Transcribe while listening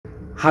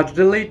How to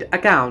delete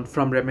account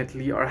from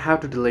Remitly or how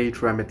to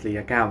delete Remitly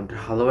account.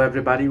 Hello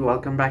everybody,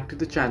 welcome back to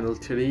the channel.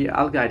 Today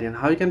I'll guide you on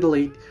how you can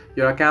delete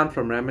your account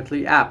from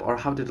Remitly app or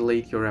how to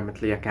delete your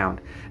Remitly account.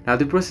 Now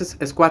the process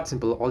is quite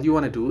simple. All you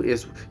want to do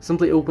is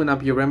simply open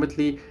up your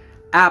Remitly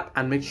app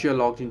and make sure you're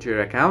logged into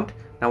your account.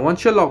 Now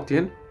once you're logged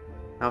in,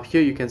 now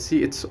here you can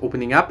see it's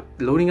opening up.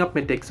 Loading up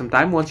may take some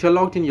time. Once you're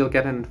logged in, you'll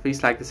get an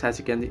interface like this as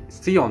you can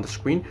see on the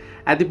screen.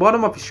 At the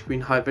bottom of the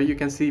screen, however, you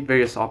can see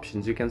various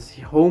options. You can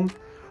see home,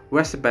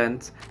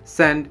 recipients,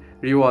 send,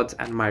 rewards,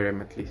 and my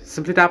Remitly.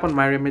 Simply tap on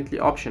my Remitly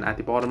option at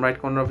the bottom right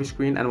corner of your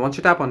screen, and once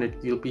you tap on it,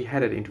 you'll be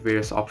headed into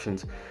various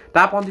options.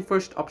 Tap on the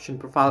first option,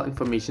 profile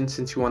information,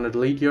 since you want to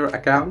delete your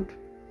account.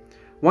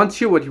 Once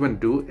here, what you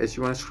want to do is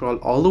you want to scroll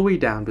all the way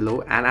down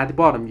below, and at the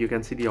bottom you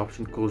can see the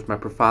option close my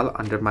profile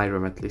under my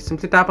Remitly.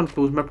 Simply tap on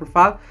close my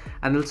profile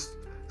and it'll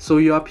show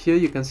you up here.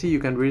 You can see, you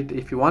can read it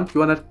if you want. You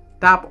want to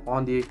tap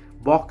on the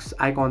box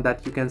icon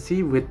that you can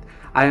see with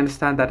I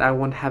understand that I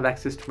won't have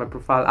access to my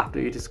profile after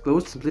it is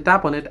closed. Simply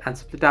tap on it and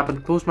simply tap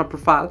on close my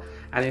profile,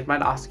 and it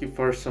might ask you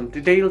for some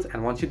details,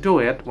 and once you do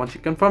it, once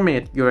you confirm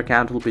it, your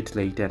account will be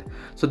deleted.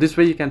 So this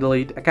way you can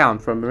delete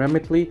account from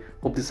Remitly.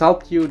 Hope this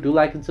helped you. Do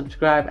like and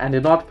subscribe, and do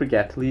not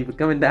forget to leave a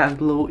comment down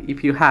below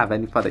if you have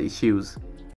any further issues.